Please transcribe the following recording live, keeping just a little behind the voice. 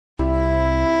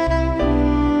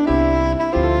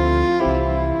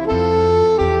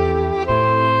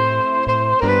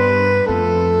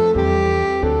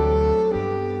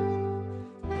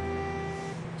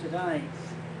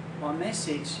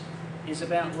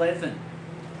about leaven.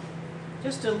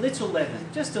 Just a little leaven,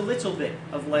 just a little bit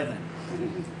of leaven.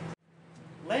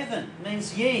 Leaven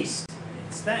means yeast.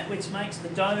 It's that which makes the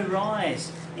dough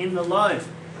rise in the loaf.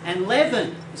 And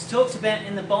leaven is talked about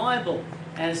in the Bible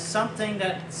as something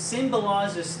that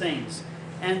symbolises things.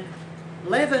 And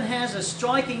leaven has a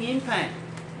striking impact.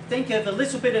 Think of a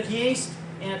little bit of yeast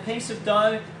in a piece of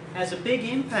dough has a big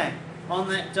impact on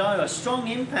that dough, a strong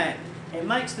impact. It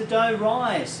makes the dough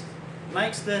rise,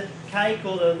 makes the cake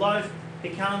or the loaf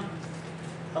become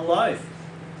a loaf.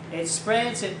 It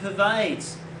spreads, it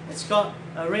pervades. It's got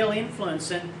a real influence.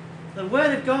 And the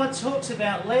Word of God talks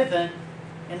about leaven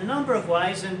in a number of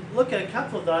ways, and look at a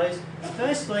couple of those.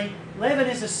 Firstly, leaven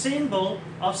is a symbol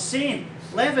of sin.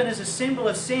 Leaven is a symbol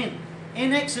of sin.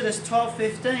 In Exodus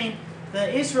 12:15,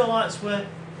 the Israelites were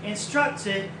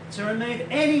instructed to remove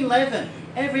any leaven,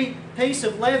 every piece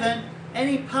of leaven,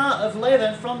 any part of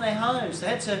leaven from their homes. They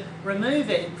had to remove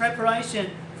it in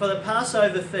preparation for the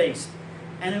Passover feast.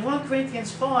 And in 1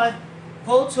 Corinthians 5,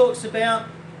 Paul talks about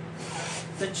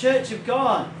the church of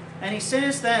God, and he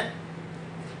says that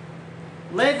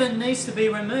leaven needs to be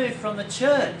removed from the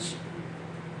church.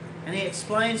 And he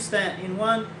explains that in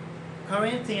 1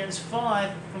 Corinthians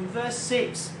 5 from verse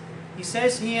 6. He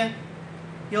says here,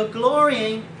 "Your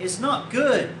glorying is not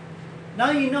good. Know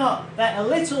ye not that a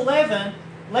little leaven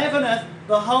leaveneth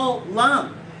the whole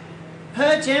lump?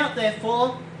 Purge out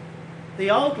therefore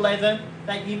the old leaven,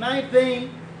 that ye may be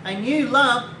a new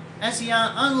lump, as ye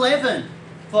are unleavened.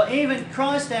 For even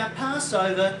Christ our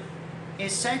Passover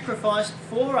is sacrificed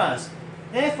for us.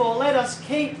 Therefore let us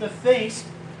keep the feast,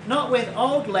 not with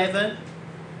old leaven,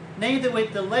 neither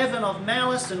with the leaven of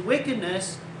malice and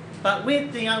wickedness, but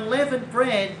with the unleavened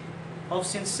bread of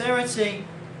sincerity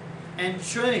and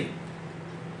truth."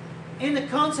 In the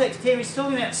context here, he's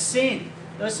talking about sin.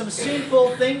 There were some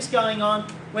sinful things going on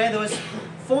where there was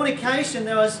fornication.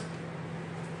 There was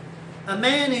a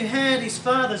man who had his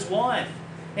father's wife.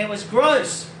 It was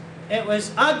gross. It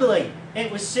was ugly.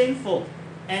 It was sinful.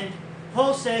 And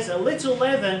Paul says a little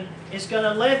leaven is going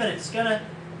to leaven. It's going to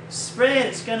spread.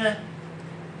 It's going to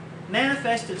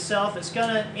manifest itself. It's going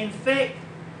to infect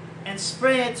and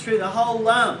spread through the whole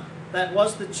lump that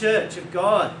was the church of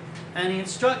God. And he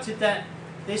instructed that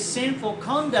this sinful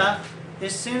conduct,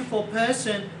 this sinful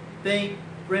person be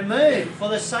removed for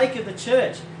the sake of the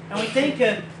church. And we think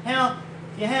of how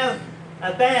you have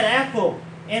a bad apple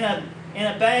in a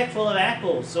bag full of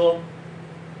apples, or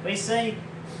we see,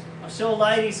 I'm sure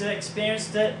ladies have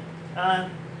experienced it,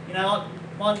 you know,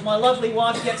 my lovely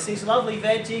wife gets these lovely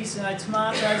veggies, you know,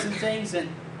 tomatoes and things, and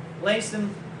leaves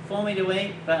them for me to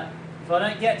eat, but if I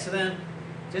don't get to them,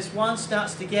 just one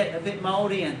starts to get a bit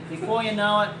mouldy, and before you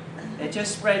know it, it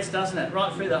just spreads, doesn't it,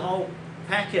 right through the whole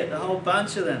packet, the whole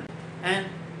bunch of them. And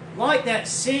like that,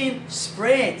 sin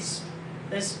spreads.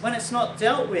 When it's not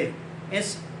dealt with,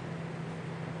 it's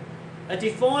a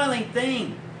defiling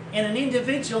thing in an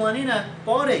individual and in a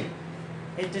body.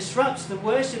 It disrupts the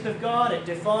worship of God. It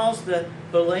defiles the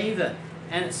believer.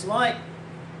 And it's like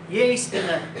yeast in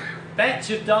a batch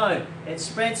of dough. It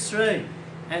spreads through.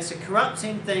 And it's a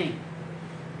corrupting thing.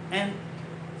 And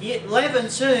yet leaven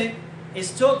too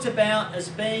is talked about as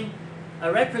being a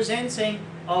representing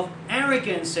of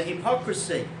arrogance and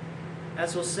hypocrisy,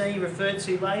 as we'll see referred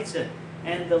to later.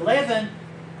 And the leaven,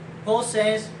 Paul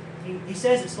says, he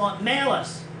says it's like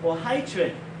malice or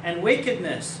hatred and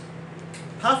wickedness.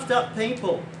 Puffed up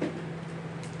people.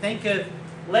 Think of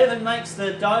leaven makes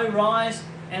the dough rise,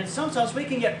 and sometimes we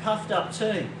can get puffed up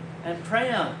too, and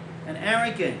proud and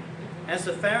arrogant, as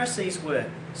the Pharisees were.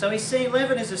 So we see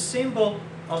leaven is a symbol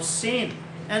of sin,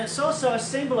 and it's also a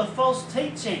symbol of false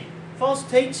teaching. False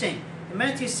teaching. In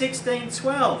Matthew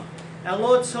 16:12, our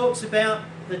Lord talks about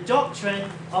the doctrine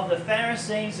of the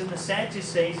Pharisees and the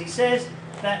Sadducees. He says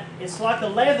that it's like a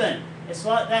leaven. It's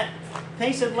like that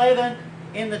piece of leaven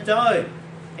in the dough.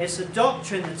 It's the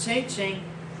doctrine, the teaching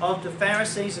of the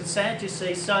Pharisees and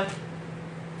Sadducees. So,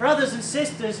 brothers and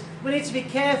sisters, we need to be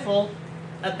careful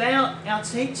about our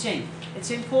teaching. It's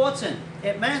important.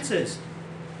 It matters.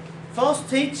 False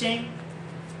teaching,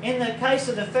 in the case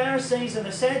of the Pharisees and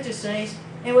the Sadducees,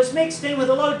 it was mixed in with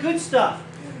a lot of good stuff.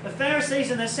 The Pharisees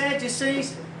and the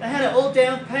Sadducees, they had it all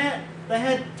down pat. They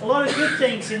had a lot of good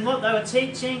things in what they were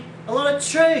teaching, a lot of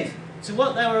truth to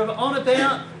what they were on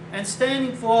about and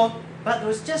standing for, but there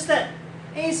was just that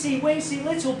easy-weasy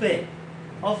little bit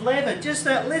of leaven, just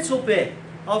that little bit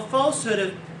of falsehood,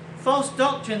 of false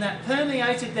doctrine that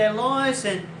permeated their lives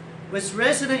and was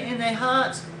resident in their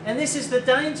hearts. And this is the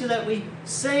danger that we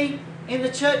see in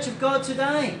the church of God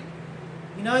today.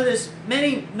 You know, there's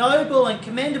many noble and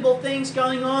commendable things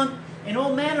going on in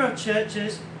all manner of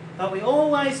churches, But we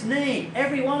always need,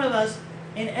 every one of us,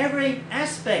 in every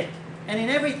aspect, and in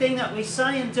everything that we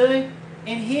say and do,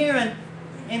 in here and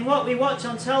in what we watch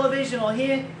on television or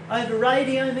hear over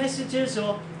radio messages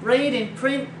or read in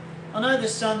print. I know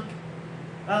there's some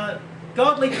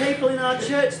godly people in our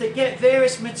church that get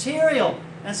various material,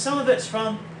 and some of it's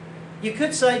from, you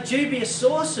could say, dubious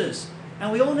sources,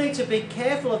 and we all need to be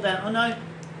careful of that. I know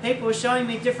people were showing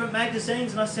me different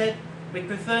magazines, and I said we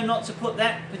prefer not to put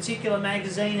that particular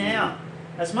magazine out.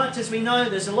 As much as we know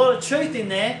there's a lot of truth in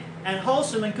there and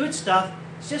wholesome and good stuff,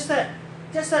 it's just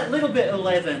that little bit of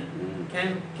leaven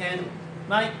can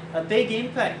make a big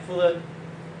impact for the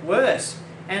worse.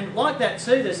 And like that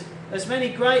too, there's many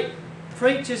great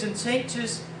preachers and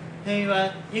teachers who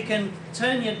you can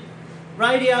turn your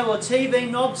radio or TV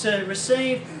knob to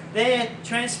receive their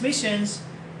transmissions,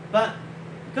 but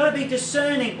you've got to be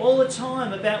discerning all the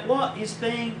time about what is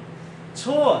being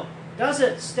taught. Does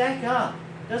it stack up?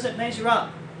 Does it measure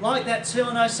up? Like that too,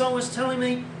 I know someone was telling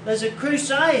me there's a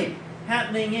crusade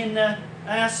happening in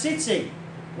our city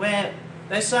where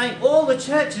they're saying all the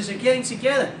churches are getting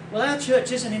together. Well, our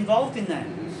church isn't involved in that.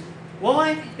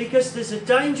 Why? Because there's a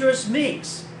dangerous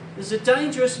mix. There's a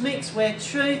dangerous mix where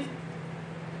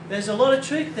there's a lot of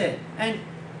truth there. And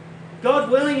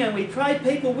God willing, and we pray,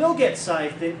 people will get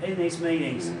saved in these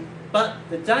meetings. But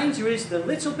the danger is the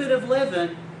little bit of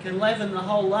leaven can leaven the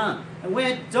whole lump. And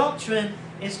where doctrine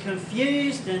is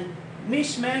confused and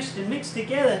mishmashed and mixed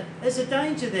together, there's a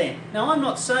danger there. Now, I'm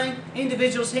not saying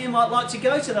individuals here might like to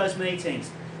go to those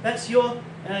meetings. That's your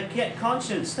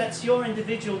conscience. That's your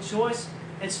individual choice.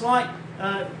 It's like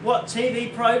what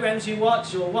TV programs you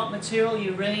watch, or what material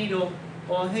you read, or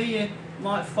who you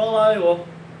might follow, or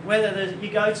whether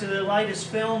you go to the latest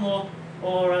film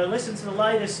or listen to the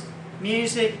latest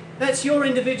music. That's your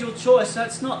individual choice.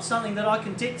 That's not something that I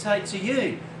can dictate to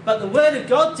you. But the Word of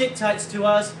God dictates to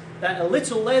us that a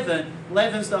little leaven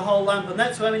leavens the whole lump, and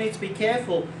that's why we need to be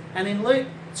careful. And in Luke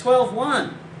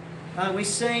 12:1, we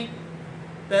see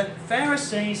the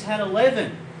Pharisees had a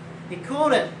leaven. He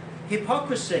called it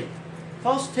hypocrisy.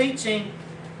 False teaching,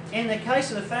 in the case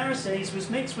of the Pharisees,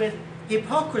 was mixed with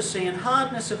hypocrisy and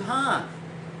hardness of heart.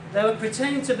 They were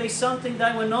pretending to be something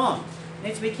they were not. You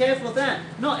need to be careful of that.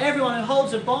 Not everyone who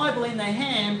holds a Bible in their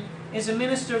hand is a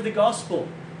minister of the gospel.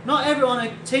 Not everyone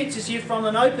who teaches you from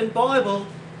an open Bible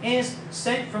is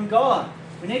sent from God.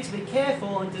 We need to be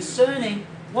careful and discerning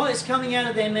what is coming out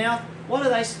of their mouth, what are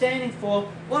they standing for,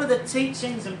 what are the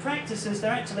teachings and practices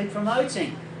they're actually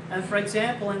promoting. And for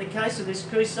example, in the case of this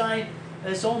crusade,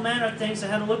 there's all manner of things. I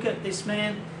had a look at this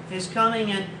man who's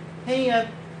coming, and he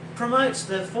promotes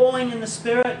the falling in the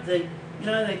Spirit,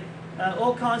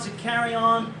 all kinds of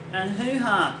carry-on and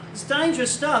hoo-ha. It's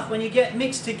dangerous stuff when you get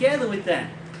mixed together with that,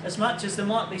 as much as there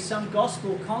might be some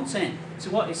gospel content to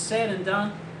what is said and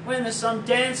done. When there's some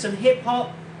dance and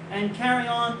hip-hop and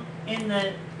carry-on in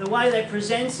the way they're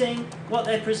presenting, what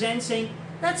they're presenting,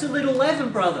 that's a little leaven,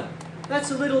 brother.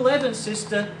 That's a little leaven,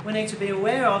 sister, we need to be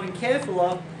aware of and careful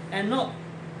of, and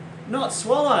not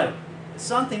swallow. It's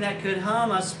something that could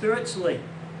harm us spiritually.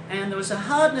 And there was a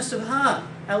hardness of heart.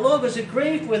 Our Lord was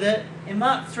aggrieved with it. In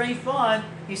Mark 3:5,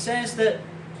 he says that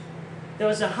there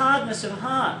was a hardness of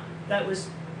heart that was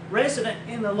resident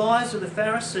in the lives of the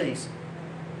Pharisees.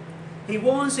 He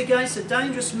warns against a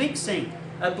dangerous mixing,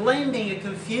 a blending, a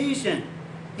confusion.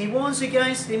 He warns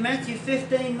against, in Matthew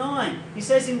 15:9, he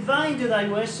says, "In vain do they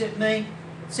worship me,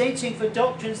 teaching for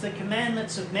doctrines the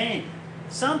commandments of men."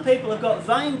 Some people have got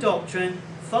vain doctrine,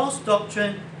 false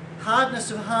doctrine,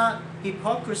 hardness of heart,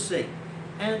 hypocrisy.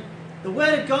 And the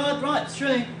Word of God right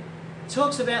through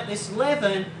talks about this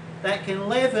leaven that can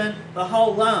leaven the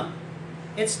whole lump.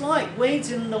 It's like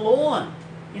weeds in the lawn.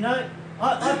 You know,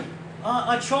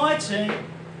 I try to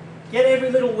get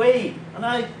every little weed. I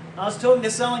know I was talking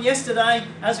to someone yesterday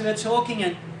as we were talking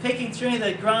and picking through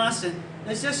the grass, and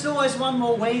there's just always one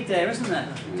more weed there, isn't there?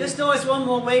 Just always one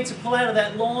more weed to pull out of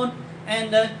that lawn,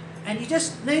 and you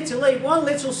just need to leave one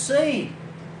little seed,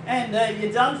 and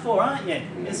you're done for, aren't you?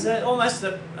 It's almost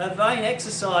a vain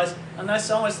exercise. I know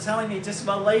someone was telling me just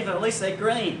about leave it, at least they're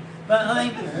green. But I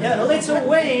mean, a little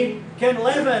weed can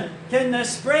leaven, can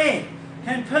spread,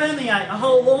 can permeate a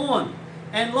whole lawn.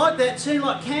 And like that too,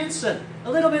 like cancer,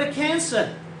 a little bit of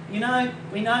cancer. You know,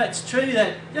 we know it's true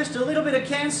that just a little bit of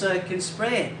cancer can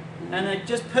spread. And it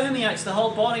just permeates the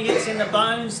whole body. It's in the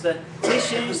bones, the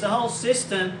tissues, the whole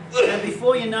system. And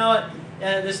before you know it,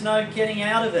 there's no getting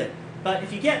out of it. But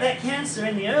if you get that cancer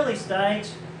in the early stage,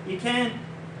 you can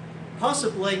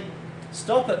possibly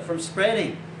stop it from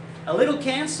spreading. A little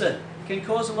cancer can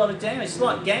cause a lot of damage. It's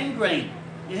like gangrene.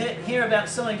 You hear about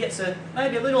someone who gets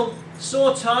maybe a little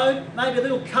sore toe, maybe a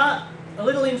little cut, a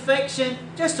little infection,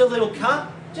 just a little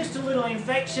cut, just a little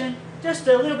infection, just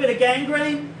a little bit of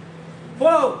gangrene.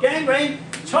 Whoa, gangrene,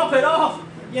 chop it off.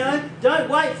 You know, don't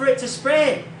wait for it to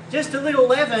spread. Just a little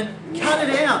leaven, cut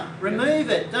it out, remove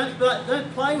it, don't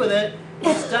play with it.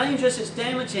 It's dangerous, it's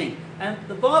damaging. And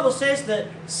the Bible says that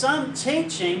some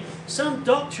teaching, some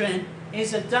doctrine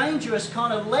is a dangerous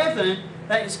kind of leaven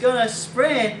that is going to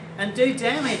spread and do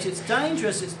damage. It's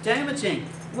dangerous, it's damaging.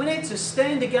 We need to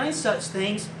stand against such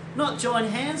things, not join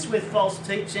hands with false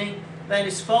teaching that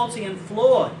is faulty and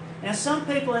flawed. Now, some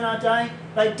people in our day,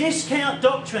 they discount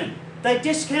doctrine. They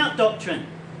discount doctrine.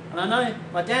 And I know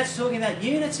my dad's talking about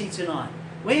unity tonight.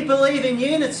 We believe in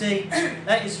unity,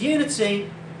 that is unity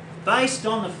based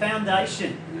on the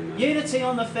foundation. Unity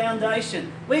on the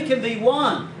foundation. We can be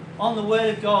one on the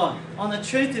Word of God, on the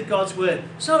truth of God's Word.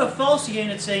 It's not a false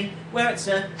unity where it's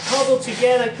a cobbled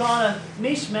together kind of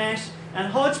mishmash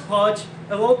and hodgepodge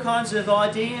of all kinds of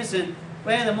ideas, and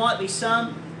where there might be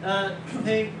some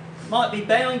who might be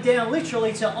bowing down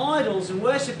literally to idols and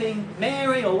worshipping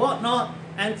Mary or whatnot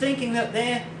and thinking that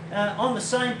they're on the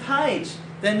same page.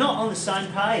 They're not on the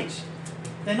same page.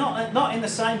 They're not in the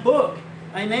same book.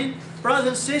 Amen? Brothers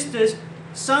and sisters,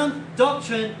 some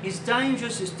doctrine is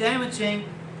dangerous, it's damaging,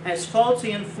 it's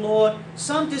faulty and flawed.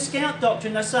 Some discount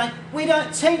doctrine. They say, we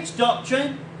don't teach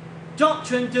doctrine.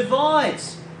 Doctrine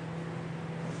divides.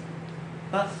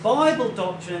 But Bible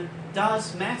doctrine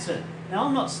does matter. Now,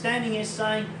 I'm not standing here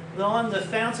saying that I'm the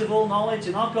fount of all knowledge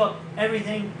and I've got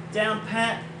everything down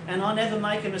pat and I never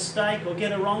make a mistake or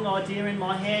get a wrong idea in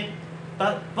my head.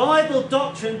 But Bible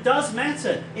doctrine does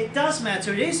matter. It does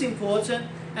matter. It is important.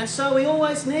 And so we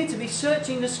always need to be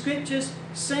searching the Scriptures,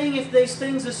 seeing if these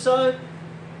things are so,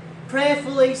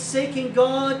 prayerfully seeking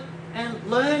God and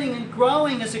learning and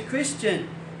growing as a Christian.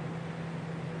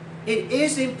 It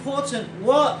is important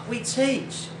what we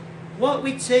teach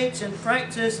and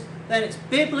practice, that it's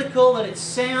biblical, that it's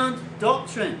sound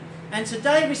doctrine. And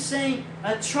today we're seeing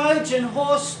a Trojan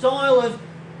horse style of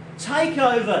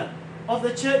takeover of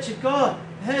the Church of God.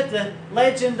 I heard the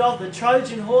legend of the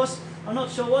Trojan horse. I'm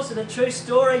not sure, was it a true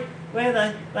story,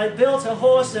 where they built a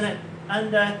horse and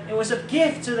it was a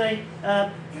gift to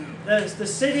the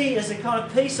city as a kind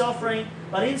of peace offering,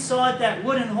 but inside that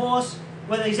wooden horse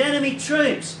were these enemy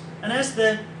troops. And as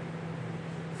the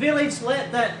village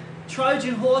let that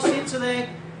Trojan horse into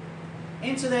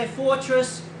their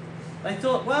fortress, they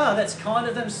thought, wow, that's kind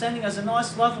of them sending us a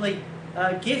nice, lovely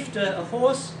gift, a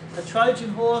horse, a Trojan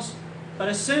horse. But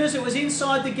as soon as it was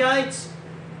inside the gates,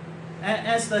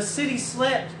 as the city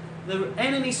slept, the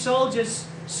enemy soldiers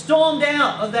stormed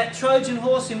out of that Trojan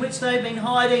horse in which they'd been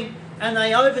hiding, and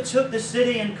they overtook the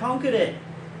city and conquered it.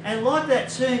 And like that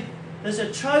too, there's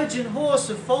a Trojan horse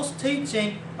of false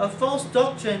teaching, of false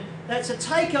doctrine, that's a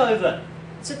takeover.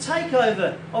 It's a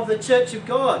takeover of the Church of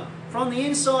God from the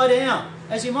inside out.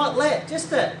 As you might let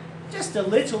just a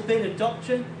little bit of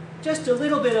doctrine, just a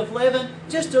little bit of leaven,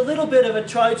 just a little bit of a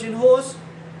Trojan horse,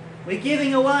 we're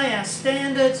giving away our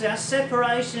standards, our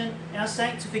separation, our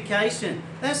sanctification.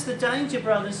 That's the danger,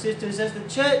 brothers and sisters, as the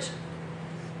church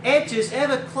edges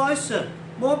ever closer,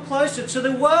 more closer to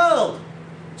the world,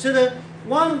 to the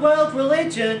one world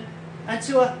religion, and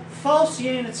to a false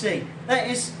unity that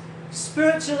is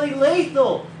spiritually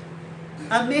lethal,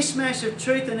 a mishmash of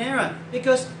truth and error.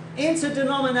 Because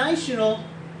interdenominational,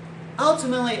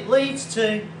 ultimately it leads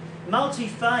to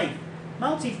multi-faith.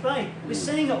 Multi-faith. We're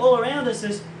seeing it all around us.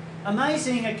 There's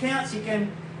amazing accounts you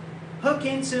can hook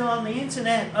into on the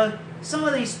internet of some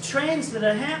of these trends that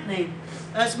are happening,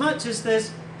 as much as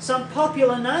there's some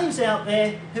popular names out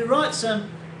there who write some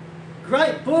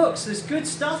great books. There's good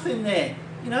stuff in there.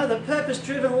 You know, The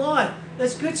Purpose-Driven Life.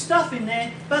 There's good stuff in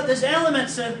there, but there's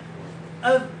elements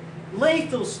of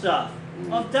lethal stuff,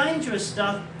 of dangerous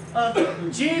stuff, of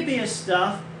dubious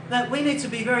stuff that we need to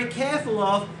be very careful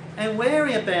of and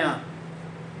wary about.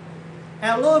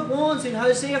 Our Lord warns in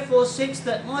Hosea 4:6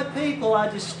 that my people are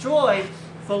destroyed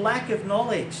for lack of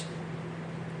knowledge.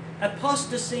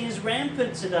 Apostasy is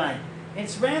rampant today.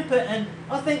 It's rampant, and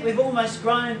I think we've almost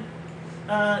grown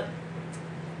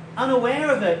unaware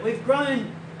of it. We've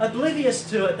grown oblivious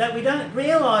to it, that we don't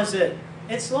realise it.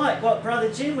 It's like what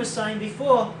Brother Jim was saying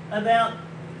before about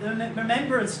the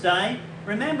Remembrance Day.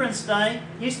 Remembrance Day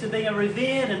used to be a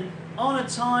revered and honoured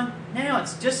time. Now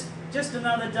it's just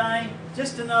another day,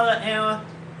 just another hour.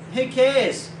 Who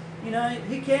cares? You know,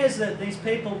 who cares that these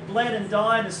people bled and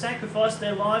died and sacrificed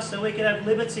their lives so we could have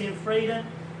liberty and freedom?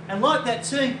 And like that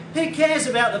too, who cares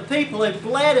about the people who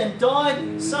bled and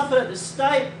died, suffered at the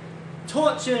stake,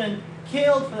 tortured and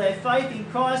killed for their faith in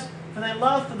Christ, for their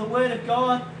love for the Word of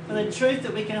God, for the truth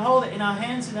that we can hold it in our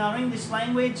hands in our English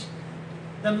language?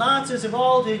 the martyrs of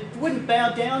old who wouldn't bow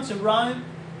down to Rome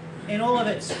in all of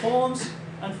its forms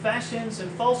and fashions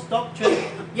and false doctrine,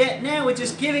 yet now we're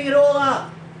just giving it all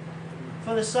up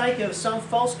for the sake of some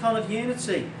false kind of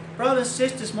unity. Brothers and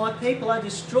sisters, my people are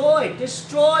destroyed.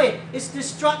 Destroyed. It's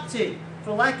destructive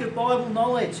for lack of Bible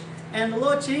knowledge. And the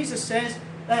Lord Jesus says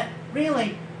that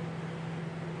really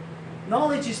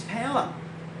knowledge is power.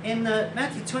 In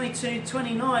Matthew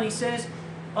 22:29, he says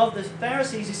of the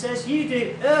Pharisees, he says, you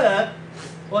do err,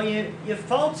 or you're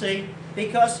faulty,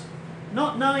 because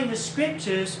not knowing the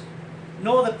Scriptures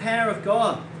nor the power of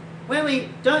God. When we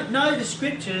don't know the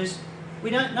Scriptures, we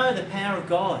don't know the power of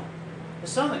God.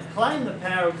 Some claim the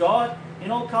power of God in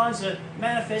all kinds of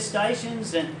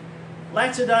manifestations and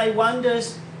latter-day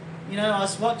wonders. You know, I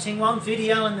was watching one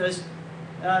video and there's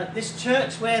this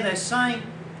church where they're saying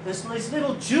there's these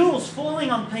little jewels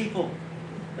falling on people.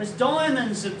 There's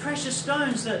diamonds and precious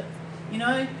stones that, you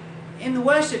know, in the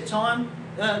worship time,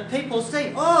 people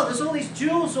see, oh, there's all these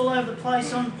jewels all over the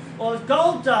place, or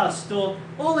gold dust, or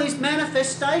all these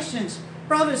manifestations.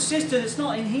 Brothers and sisters, it's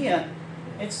not in here.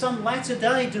 It's some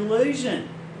latter-day delusion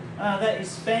that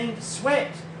is being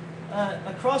swept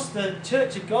across the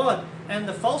Church of God and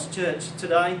the false church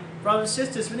today. Brothers and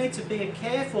sisters, we need to be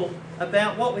careful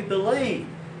about what we believe.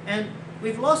 And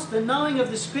we've lost the knowing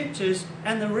of the Scriptures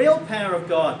and the real power of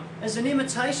God. There's an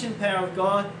imitation power of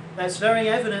God that's very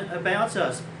evident about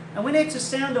us. And we need to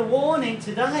sound a warning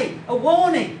today. A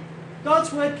warning.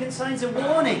 God's Word contains a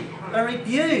warning, a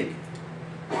rebuke.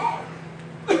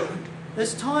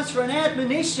 There's times for an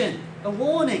admonition, a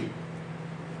warning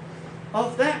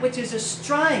of that which is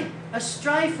astray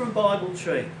from Bible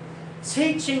truth.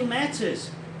 Teaching matters.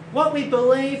 What we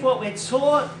believe, what we're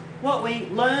taught, what we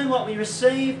learn, what we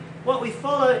receive, what we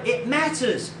follow, it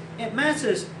matters. It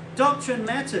matters. Doctrine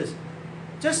matters.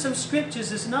 Just some scriptures,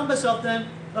 there's numbers of them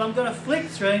that I'm going to flick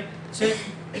through to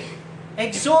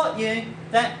exhort you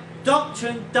that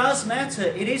doctrine does matter.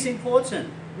 It is important.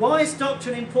 Why is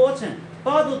doctrine important?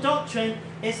 Bible doctrine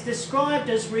is described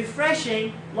as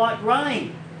refreshing like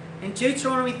rain. In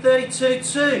Deuteronomy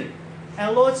 32:2,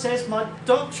 our Lord says, my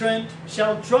doctrine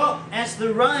shall drop as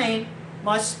the rain,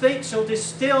 my speech shall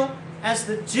distill as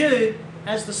the dew,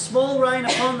 as the small rain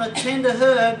upon the tender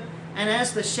herb, and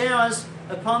as the showers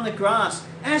upon the grass.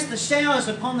 As the showers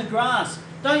upon the grass.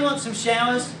 Don't you want some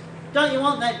showers? Don't you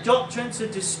want that doctrine to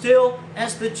distill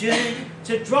as the dew,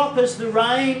 to drop as the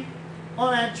rain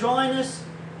on our dryness?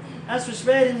 As was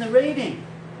read in the reading.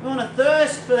 We want to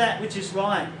thirst for that which is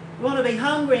right. We want to be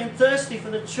hungry and thirsty for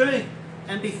the truth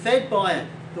and be fed by it,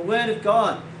 the Word of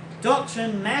God.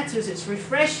 Doctrine matters. It's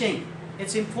refreshing.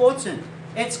 It's important.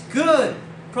 It's good.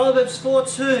 Proverbs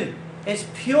 4:2. It's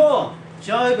pure.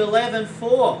 Job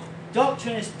 11:4.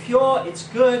 Doctrine is pure. It's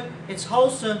good. It's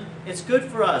wholesome. It's good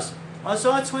for us.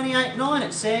 Isaiah 28:9,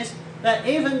 it says that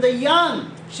even the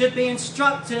young should be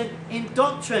instructed in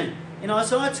doctrine. In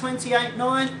Isaiah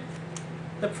 28:9,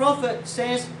 the prophet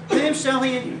says, whom shall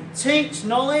he teach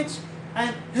knowledge?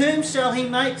 And whom shall he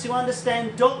make to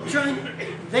understand doctrine?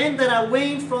 Them that are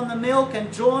weaned from the milk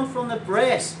and drawn from the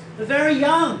breast. The very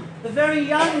young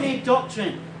need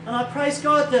doctrine. And I praise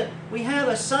God that we have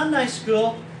a Sunday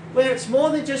school where it's more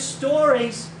than just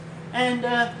stories and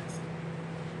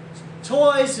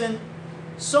toys and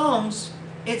songs.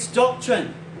 It's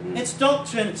doctrine. It's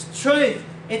doctrine. It's truth.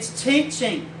 It's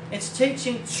teaching. It's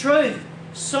teaching truth.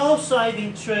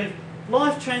 Soul-saving truth,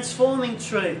 life-transforming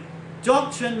truth.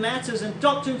 Doctrine matters, and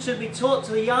doctrine should be taught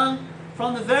to the young,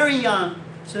 from the very young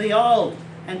to the old.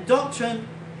 And doctrine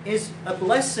is a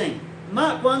blessing.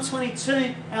 Mark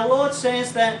 1:22, our Lord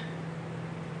says that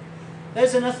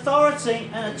there's an authority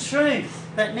and a truth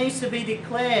that needs to be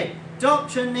declared.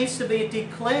 Doctrine needs to be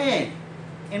declared.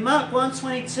 In Mark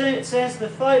 1:22 it says the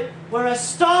folk were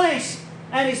astonished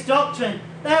at his doctrine.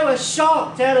 They were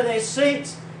shocked out of their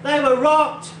seats. They were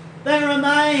rocked. They were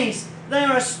amazed. They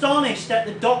were astonished at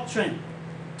the doctrine.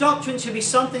 Doctrine should be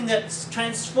something that's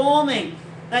transforming,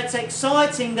 that's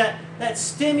exciting, that's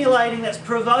stimulating, that's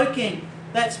provoking,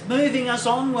 that's moving us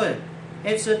onward.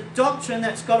 It's a doctrine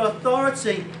that's got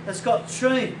authority, that's got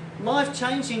truth,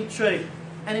 life-changing truth.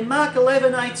 And in Mark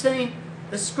 11:18,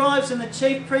 the scribes and the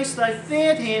chief priests, they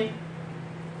feared him.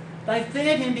 They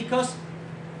feared him because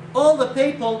all the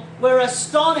people were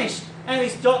astonished at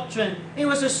his doctrine. It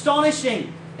was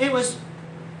astonishing. It was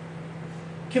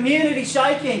community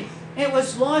shaking. It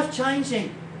was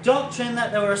life-changing doctrine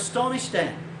that they were astonished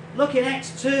at. Look in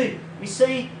Acts 2. We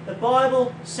see the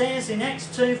Bible says in Acts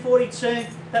 2:42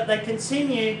 that they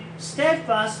continued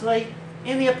steadfastly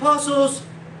in the apostles'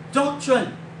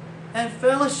 doctrine and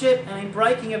fellowship, and in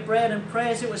breaking of bread and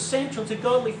prayers. It was central to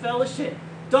godly fellowship.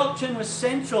 Doctrine was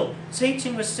central.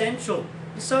 Teaching was central.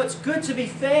 So it's good to be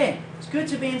fair. It's good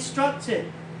to be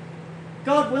instructed.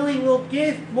 God willing, will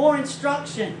give more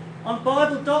instruction on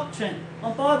Bible doctrine,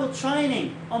 on Bible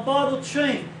training, on Bible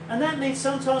truth. And that means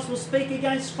sometimes we'll speak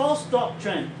against false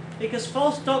doctrine, because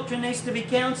false doctrine needs to be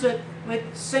countered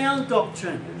with sound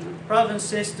doctrine, brothers and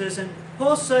sisters. And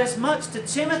Paul says much to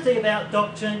Timothy about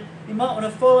doctrine. You might want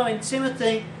to follow in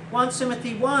Timothy, 1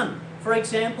 Timothy 1, for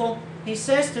example. He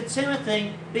says to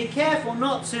Timothy, be careful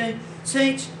not to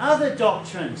teach other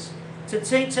doctrines. To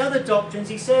teach other doctrines,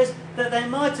 he says that they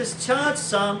might charge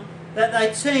some that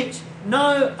they teach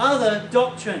no other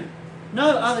doctrine.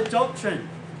 No other doctrine.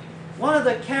 One of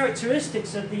the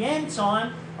characteristics of the end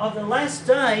time, of the last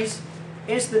days,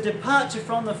 is the departure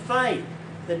from the faith.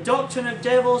 The doctrine of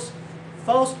devils,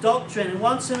 false doctrine. In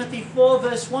 1 Timothy 4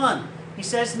 verse 1, he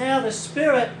says, now the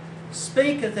Spirit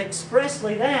speaketh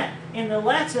expressly that in the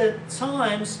latter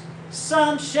times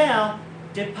some shall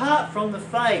depart from the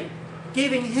faith,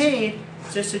 giving heed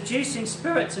to seducing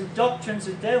spirits and doctrines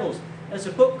of devils. There's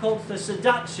a book called The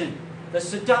Seduction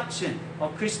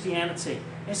of Christianity.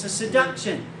 It's a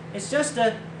seduction. It's just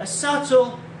a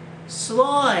subtle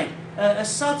slide, a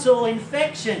subtle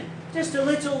infection, just a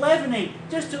little leavening,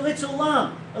 just a little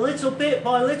lump, a little bit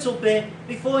by little bit.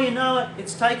 Before you know it,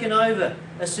 it's taken over.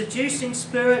 A seducing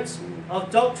spirits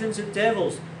of doctrines of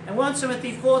devils. And 1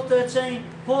 Timothy 4:13,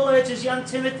 Paul urges young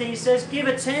Timothy, he says, give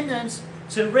attendance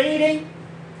to reading,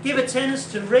 to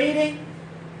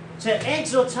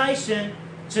exhortation,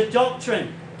 to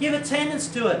doctrine. Give attendance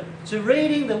to it, to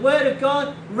reading the Word of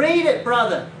God. Read it,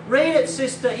 brother. Read it,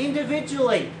 sister,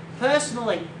 individually,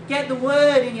 personally. Get the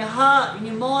Word in your heart, in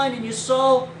your mind, in your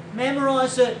soul.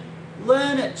 Memorize it,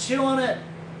 learn it, chew on it,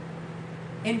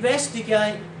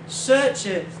 investigate, search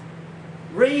it,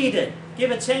 read it. Give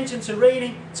attention to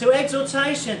reading, to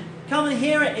exhortation. Come and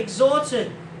hear it, exhort it.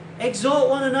 Exhort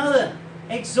one another.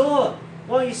 Exhort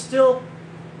while you still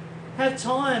have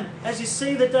time. As you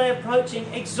see the day approaching,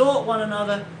 exhort one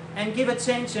another and give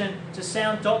attention to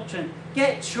sound doctrine.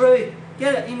 Get truth.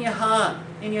 Get it in your heart,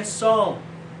 in your soul.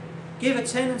 Give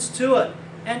attendance to it.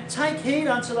 And take heed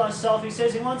unto thyself, he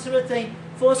says in 1 Timothy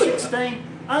 4:16,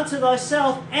 unto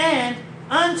thyself and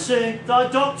unto thy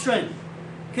doctrine.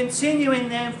 Continue in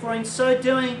them, for in so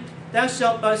doing thou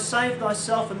shalt both save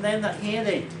thyself and them that hear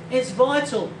thee. It's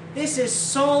vital. This is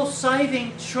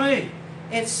soul-saving truth.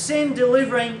 It's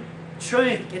sin-delivering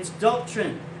truth. It's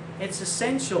doctrine. It's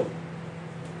essential.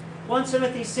 1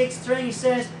 Timothy 6:3, he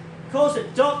says, calls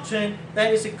it doctrine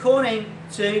that is according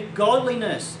to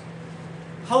godliness.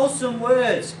 Wholesome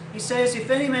words. He says, if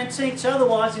any man teach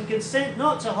otherwise and consent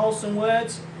not to wholesome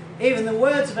words, even the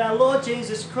words of our Lord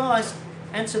Jesus Christ,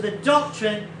 and to the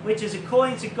doctrine which is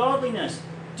according to godliness.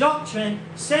 Doctrine,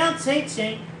 sound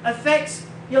teaching, affects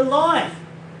your life.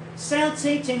 Sound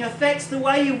teaching affects the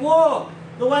way you walk,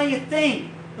 the way you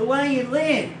think, the way you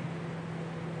live.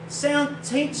 Sound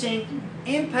teaching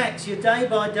impacts you day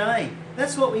by day.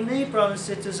 That's what we need, brothers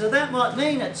and sisters. So that might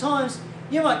mean at times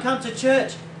you might come to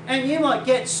church and you might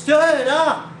get stirred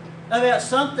up about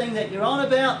something that you're on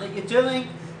about, that you're doing,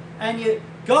 and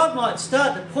God might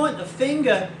start to point the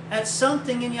finger at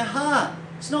something in your heart.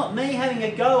 It's not me having a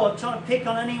go or trying to pick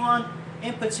on anyone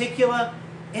in particular.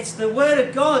 It's the Word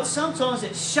of God. Sometimes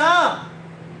it's sharp.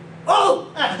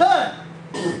 Oh, that hurt.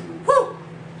 Whew.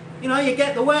 You know, you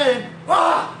get the Word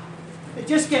and it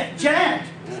just gets jabbed.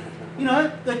 You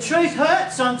know, the truth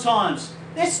hurts sometimes.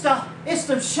 This stuff, it's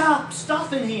some sharp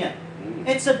stuff in here.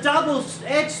 It's a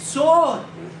double-edged sword.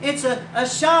 It's a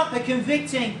sharp, a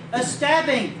convicting, a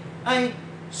stabbing, a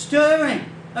stirring,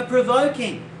 a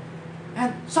provoking.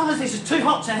 And sometimes this is too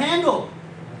hot to handle.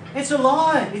 It's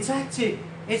alive, it's active,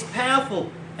 it's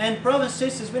powerful. And brothers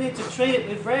and sisters, we need to treat it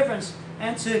with reverence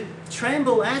and to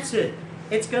tremble at it.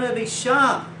 It's going to be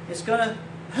sharp. It's going to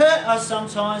hurt us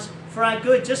sometimes for our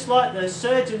good, just like the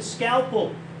surgeon's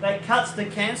scalpel that cuts the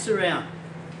cancer out.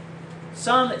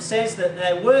 Some it says that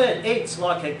their word eats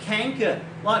like a canker,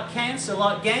 like cancer,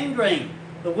 like gangrene.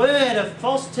 The word of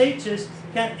false teachers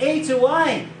can eat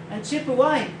away and chip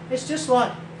away. It's just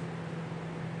like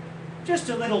just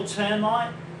a little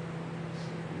termite.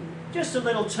 Just a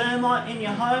little termite in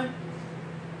your home.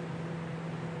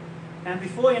 And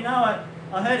before you know it,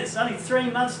 I heard it's only 3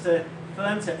 months for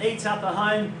them to eat up a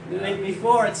home. Yeah.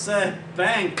 Before it's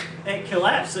bang, it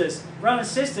collapses.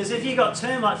 Brothers and sisters, if you've got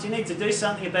termites, you need to do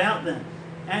something about them.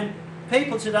 And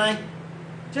people today,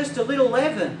 just a little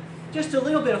leaven, just a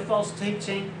little bit of false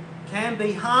teaching can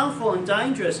be harmful and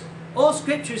dangerous. All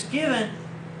Scripture is given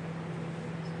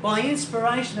by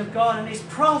inspiration of God and is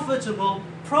profitable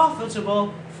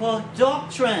for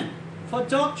doctrine. For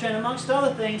doctrine, amongst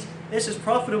other things, This is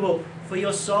profitable for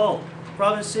your soul,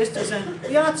 brothers and sisters. And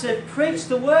we are to preach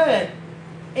the word,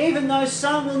 even though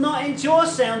some will not endure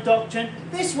sound doctrine.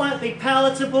 This won't be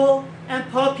palatable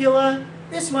and popular.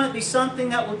 This won't be something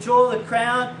that will draw the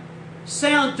crowd.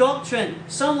 Sound doctrine,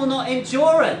 some will not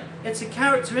endure it. It's a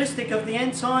characteristic of the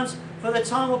end times, for the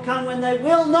time will come when they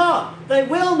will not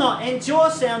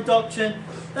endure sound doctrine.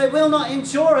 They will not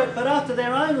endure it, but after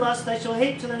their own lust they shall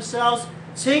heap to themselves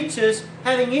teachers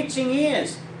having itching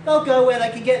ears. They'll go where they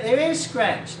can get their ears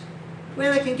scratched,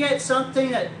 where they can get something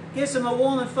that gives them a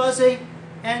warm and fuzzy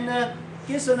and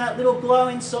gives them that little glow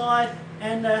inside,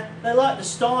 and they like the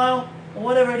style or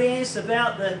whatever it is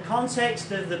about the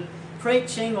context of the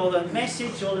preaching or the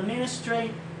message or the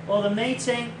ministry or the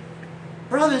meeting.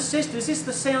 Brothers and sisters, is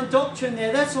the sound doctrine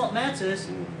there? That's what matters.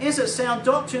 Is it sound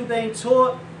doctrine being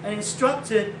taught and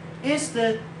instructed? Is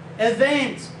the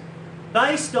event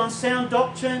based on sound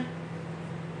doctrine?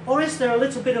 Or is there a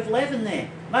little bit of leaven there?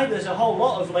 Maybe there's a whole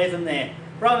lot of leaven there.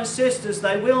 Brothers and sisters,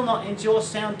 they will not endure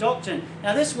sound doctrine.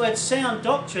 Now this word sound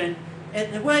doctrine,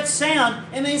 the word sound,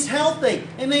 it means healthy.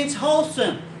 It means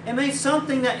wholesome. It means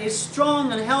something that is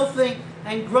strong and healthy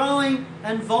and growing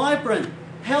and vibrant.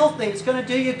 Healthy, it's going to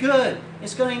do you good.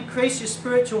 It's going to increase your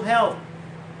spiritual health.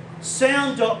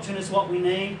 Sound doctrine is what we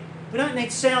need. We don't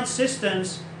need sound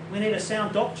systems, we need a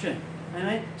sound doctrine.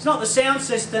 Amen? It's not the sound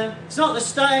system, it's not the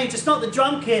stage, it's not the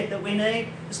drum kit that we need,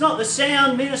 it's not the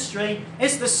sound ministry,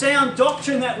 it's the sound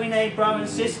doctrine that we need, brother and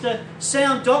sister.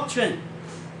 Sound doctrine.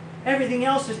 Everything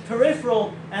else is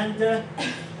peripheral and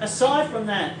aside from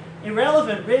that,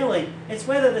 irrelevant really. It's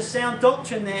whether the sound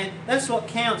doctrine there, that's what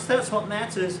counts, that's what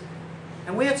matters.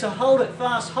 And we are to hold it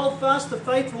fast, hold fast the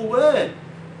faithful word,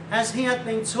 as he hath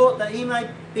been taught, that he may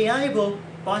be able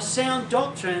by sound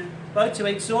doctrine both to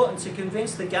exhort and to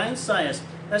convince the gainsayers.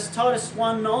 That's Titus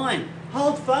 1:9.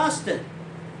 Hold fast it.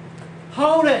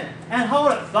 Hold it, and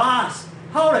hold it fast.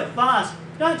 Hold it fast.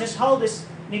 Don't just hold this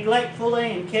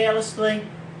neglectfully and carelessly,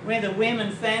 with a whim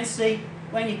and fancy,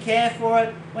 when you care for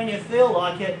it, when you feel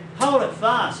like it. Hold it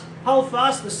fast. Hold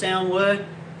fast the sound word.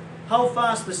 Hold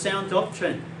fast the sound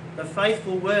doctrine, the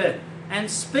faithful word. And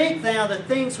speak thou the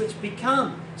things which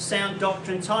become sound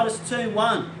doctrine. Titus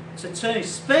 2:1-2.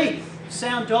 Speak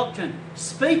sound doctrine.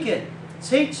 Speak it.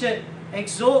 Teach it.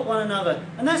 Exhort one another.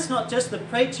 And that's not just the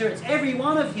preacher, it's every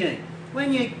one of you.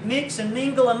 When you mix and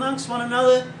mingle amongst one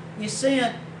another, you see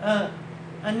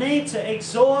a need to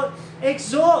exhort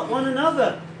one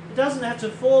another. It doesn't have to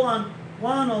fall on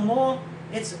one or more.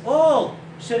 It's all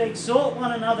should exhort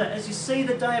one another as you see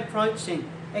the day approaching.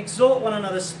 Exhort one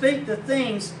another. Speak the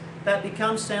things that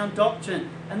become sound doctrine.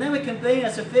 And then we can be,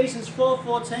 as Ephesians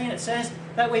 4:14, it says,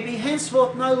 that we be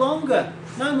henceforth no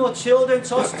more children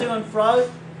tossed to and fro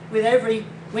with every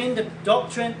wind of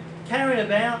doctrine, carried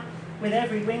about with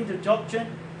every wind of doctrine.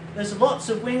 There's lots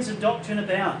of winds of doctrine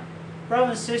about.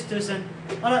 Brothers and sisters, and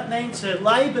I don't mean to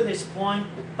labour this point,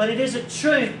 but it is a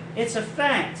truth, it's a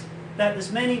fact, that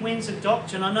there's many winds of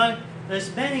doctrine. I know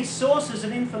there's many sources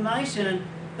of information, and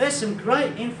there's some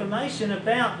great information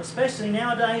about, especially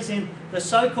nowadays in the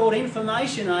so-called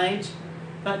information age,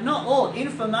 but not all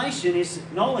information is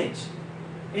knowledge.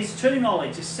 It's true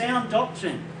knowledge, it's sound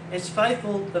doctrine, it's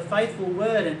faithful, the faithful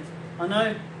word. And I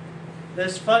know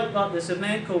there's folk like, there's a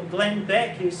man called Glenn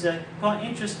Beck who's quite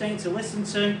interesting to listen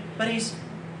to, but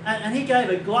he gave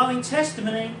a glowing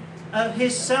testimony of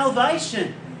his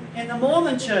salvation in the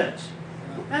Mormon church.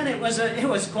 And it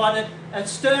was quite a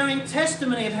stirring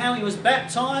testimony of how he was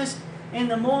baptized in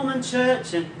the Mormon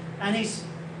church, and he's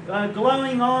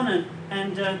glowing on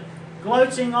and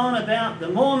gloating on about the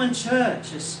Mormon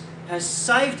church has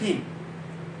saved him.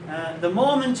 The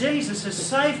Mormon Jesus has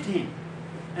saved him.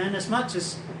 And as much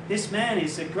as this man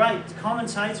is a great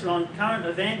commentator on current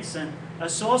events and a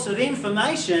source of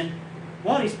information,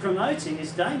 what he's promoting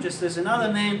is dangerous. There's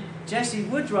another man, Jesse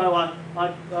Woodrow,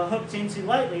 I hooked into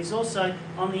lately. He's also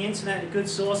on the internet a good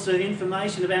source of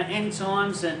information about end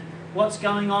times and what's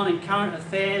going on in current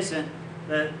affairs and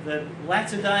the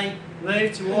latter-day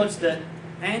move towards the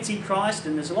Antichrist.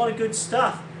 And there's a lot of good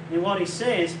stuff in what he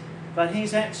says, but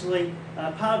he's actually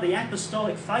part of the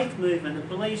apostolic faith movement that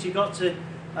believes you've got to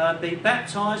be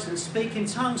baptized and speak in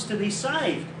tongues to be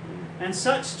saved. And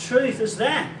such truth as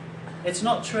that, it's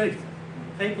not truth.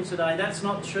 People today, that's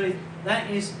not truth. That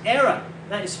is error.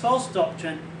 That is false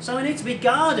doctrine. So we need to be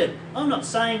guarded. I'm not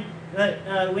saying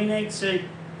that we need to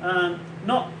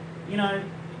not,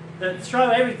 throw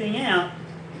everything out,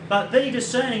 but be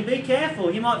discerning, be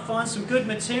careful. You might find some good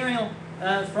material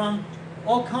from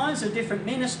all kinds of different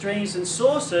ministries and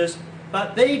sources,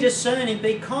 but be discerning,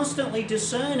 be constantly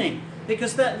discerning,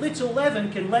 because that little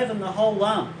leaven can leaven the whole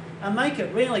lump. and make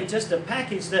it really just a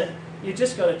package that you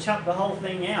just got to chuck the whole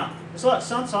thing out. It's like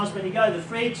sometimes when you go to the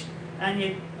fridge and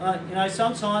you know,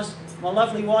 sometimes my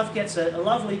lovely wife gets a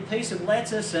lovely piece of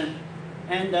lettuce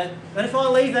but if I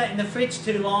leave that in the fridge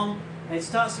too long, it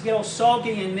starts to get all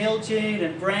soggy and mildewed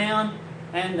and brown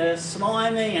and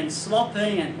slimy and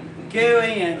sloppy and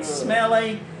gooey and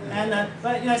smelly.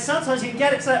 But you know, sometimes you can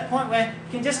get it to that point where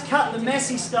you can just cut the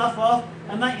messy stuff off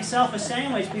and make yourself a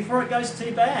sandwich before it goes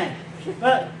too bad.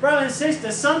 But brother and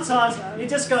sister, sometimes you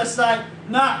just got to say,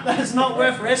 no, that's not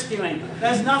worth rescuing.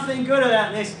 There's nothing good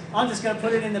about this. I'm just going to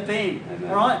put it in the bin.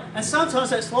 All right? And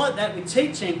sometimes it's like that with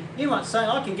teaching. You might say,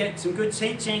 I can get some good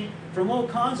teaching from all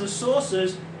kinds of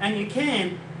sources, and you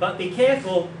can, but be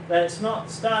careful that it's not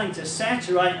starting to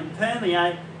saturate and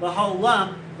permeate the whole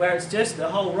lump, where it's just the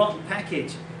whole rotten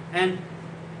package. And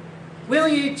will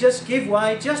you just give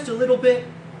way just a little bit,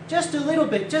 just a little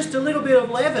bit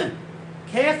of leaven?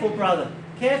 Careful, brother.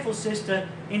 Careful, sister.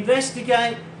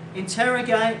 Investigate,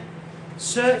 interrogate,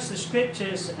 search the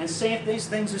scriptures and see if these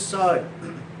things are so.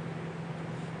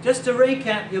 Just to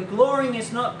recap, your glorying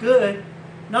is not good.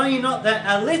 Know ye not that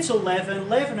a little leaven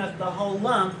leaveneth the whole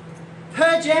lump?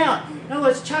 Purge out. In other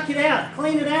words, chuck it out,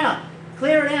 clean it out,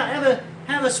 clear it out,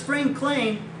 have a spring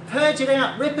clean, purge it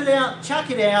out, rip it out, chuck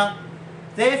it out.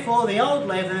 Therefore the old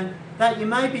leaven, that you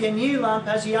may be a new lump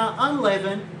as ye are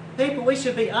unleavened. People, we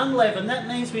should be unleavened. That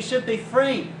means we should be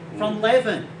free from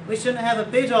leaven. We shouldn't have a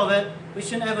bit of it. We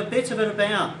shouldn't have a bit of it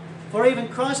about. For even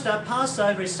Christ our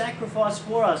Passover is sacrificed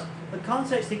for us. The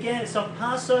context again, it's of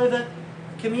Passover.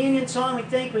 Communion time,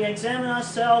 we examine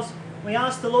ourselves. We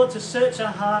ask the Lord to search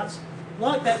our hearts.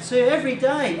 Like that too, every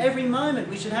day, every moment,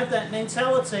 we should have that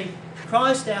mentality.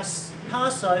 Christ our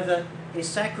Passover is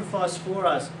sacrificed for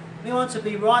us. We want to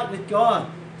be right with God.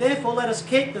 Therefore, let us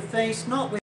keep the feast, not with